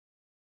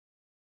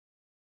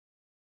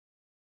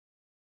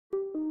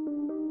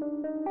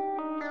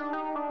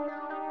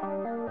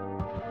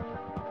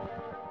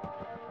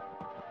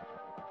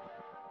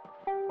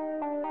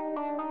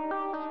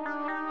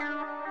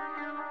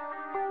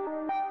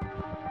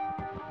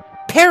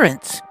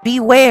Parents,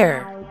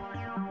 beware.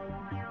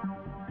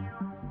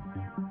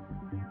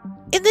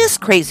 In this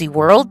crazy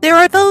world, there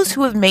are those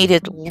who have made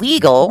it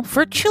legal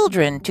for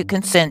children to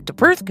consent to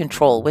birth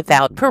control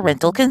without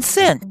parental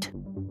consent.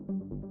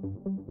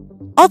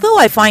 Although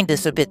I find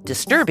this a bit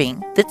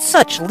disturbing, that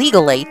such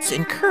legal acts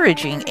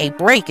encouraging a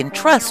break in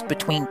trust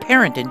between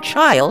parent and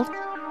child,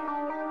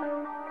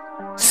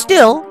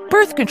 still,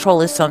 birth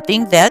control is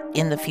something that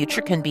in the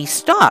future can be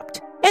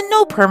stopped, and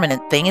no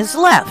permanent thing is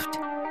left.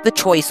 The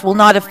choice will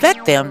not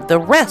affect them the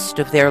rest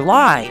of their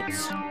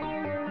lives.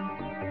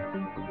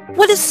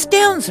 What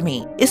astounds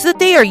me is that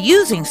they are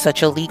using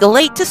such a legal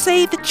aid to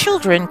say that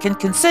children can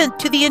consent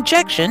to the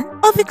injection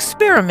of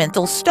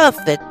experimental stuff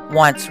that,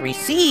 once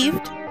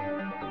received,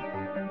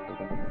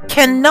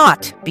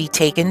 cannot be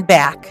taken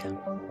back.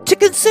 To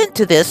consent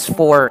to this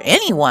for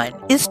anyone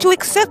is to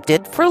accept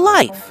it for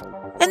life,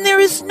 and there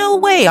is no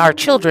way our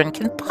children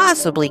can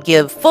possibly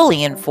give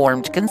fully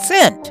informed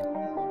consent.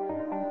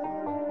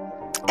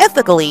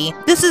 Ethically,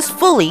 this is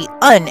fully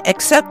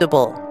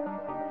unacceptable.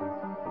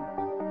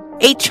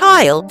 A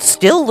child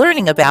still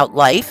learning about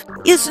life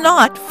is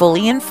not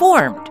fully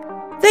informed.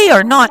 They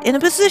are not in a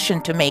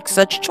position to make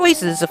such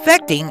choices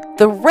affecting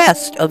the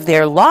rest of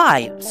their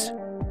lives.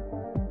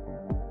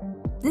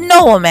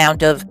 No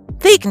amount of,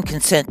 they can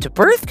consent to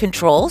birth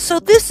control, so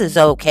this is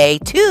okay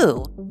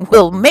too,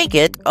 will make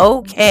it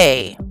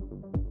okay.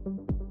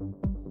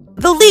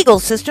 The legal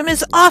system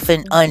is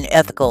often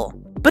unethical,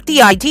 but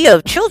the idea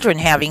of children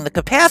having the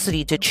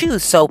capacity to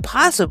choose so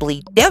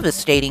possibly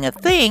devastating a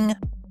thing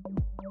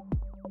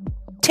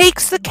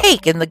takes the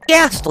cake in the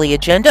ghastly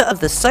agenda of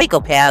the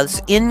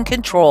psychopaths in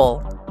control.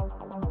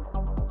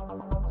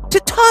 To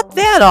top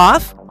that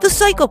off, the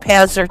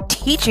psychopaths are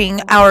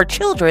teaching our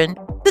children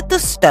that the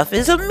stuff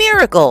is a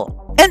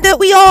miracle and that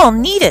we all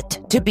need it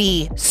to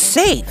be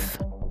safe.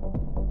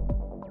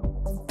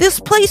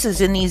 This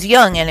places in these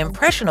young and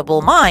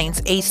impressionable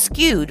minds a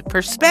skewed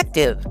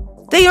perspective.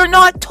 They are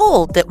not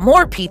told that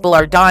more people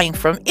are dying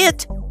from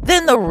it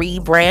than the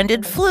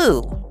rebranded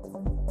flu.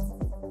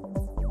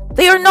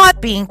 They are not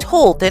being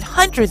told that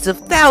hundreds of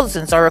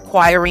thousands are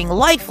acquiring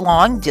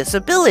lifelong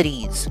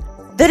disabilities,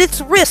 that its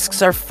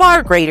risks are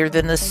far greater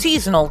than the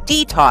seasonal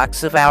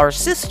detox of our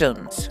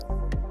systems.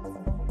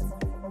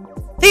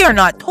 They are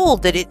not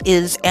told that it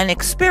is an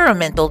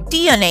experimental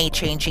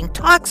DNA-changing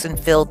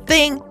toxin-filled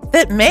thing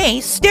that may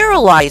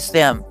sterilize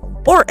them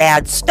or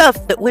add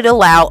stuff that would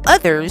allow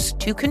others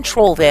to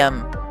control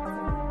them.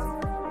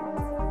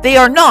 They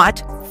are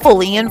not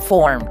fully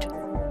informed.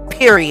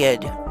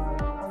 Period.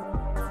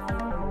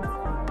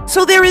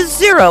 So there is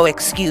zero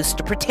excuse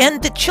to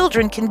pretend that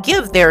children can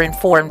give their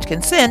informed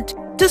consent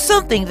to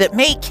something that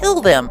may kill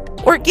them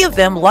or give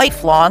them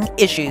lifelong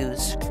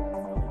issues.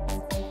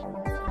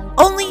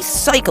 Only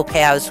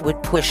psychopaths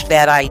would push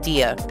that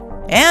idea,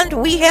 and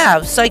we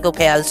have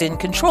psychopaths in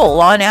control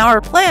on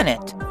our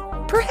planet.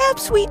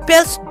 Perhaps we'd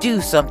best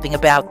do something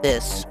about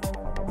this.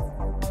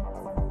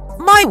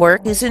 My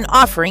work is in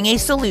offering a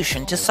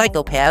solution to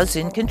psychopaths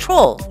in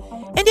control,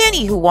 and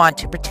any who want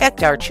to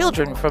protect our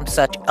children from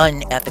such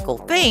unethical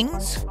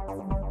things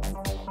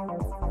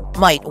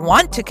might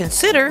want to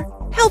consider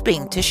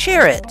helping to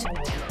share it.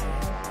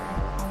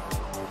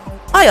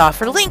 I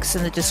offer links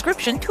in the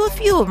description to a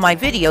few of my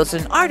videos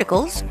and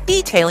articles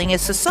detailing a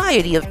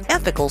society of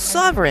ethical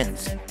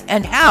sovereigns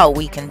and how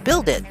we can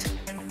build it.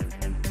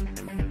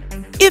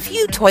 If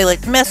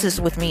UToilet messes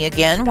with me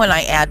again when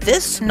I add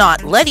this,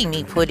 not letting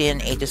me put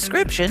in a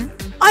description,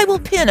 I will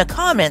pin a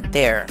comment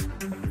there.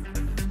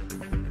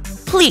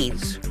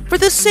 Please, for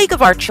the sake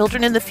of our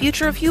children and the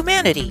future of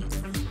humanity,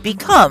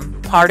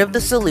 become part of the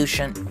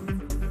solution.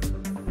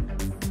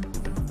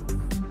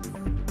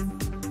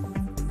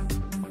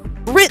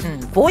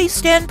 Written,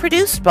 voiced, and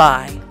produced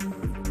by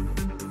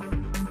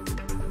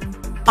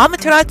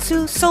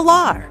Amaterasu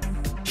Solar,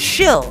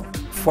 Shill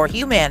for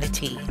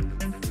Humanity.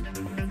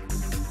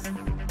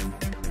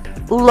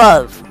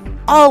 Love,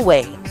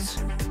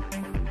 always.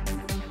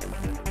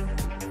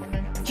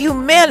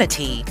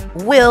 Humanity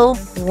will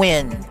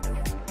win.